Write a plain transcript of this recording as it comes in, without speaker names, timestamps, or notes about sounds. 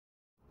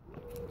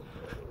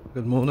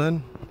Good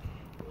morning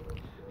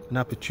and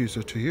happy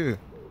Tuesday to you.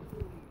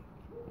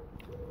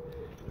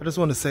 I just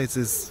want to say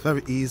it's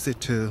very easy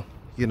to,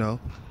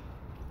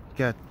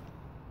 get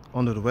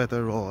under the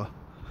weather or,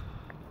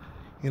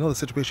 the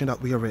situation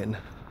that we are in.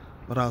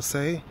 But I'll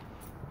say,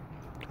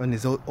 and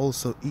it's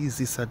also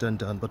easy said than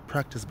done, but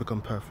practice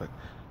becomes perfect.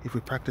 If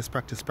we practice,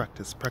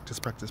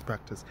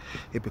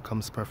 it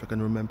becomes perfect.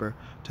 And remember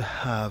to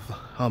have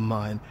our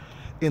mind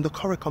in the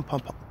correct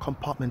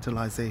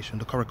compartmentalization,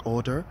 the correct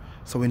order,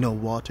 so we know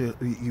what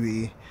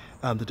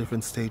the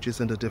different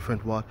stages and the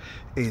different what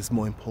is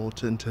more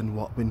important and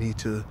what we need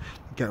to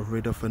get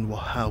rid of and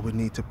how we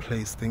need to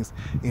place things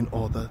in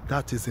order.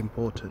 That is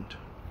important.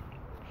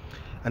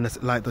 And it's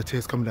like the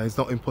tears coming down, it's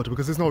not important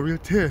because it's not real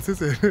tears,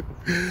 is it?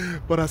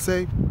 But I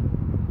say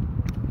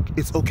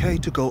it's okay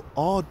to go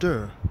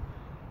harder,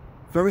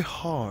 very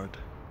hard,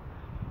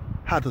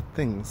 at the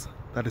things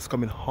that is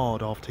coming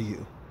hard after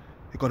you.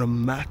 You've got to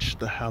match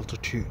the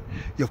altitude.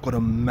 You've got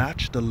to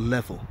match the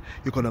level.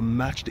 You've got to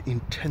match the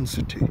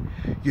intensity.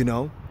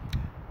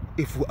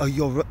 If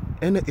you're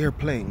in an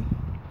airplane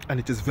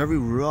and it is very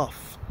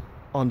rough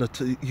on the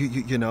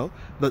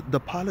the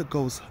pilot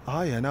goes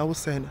higher, and I was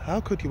saying, how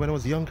could you, when I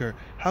was younger,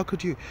 how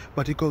could you?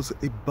 But it goes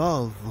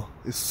above,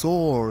 it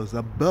soars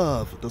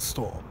above the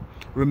storm.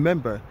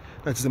 Remember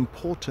that it's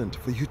important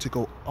for you to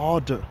go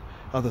harder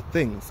at the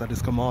things that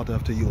is come harder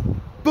after you.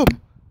 Boom,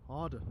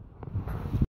 harder.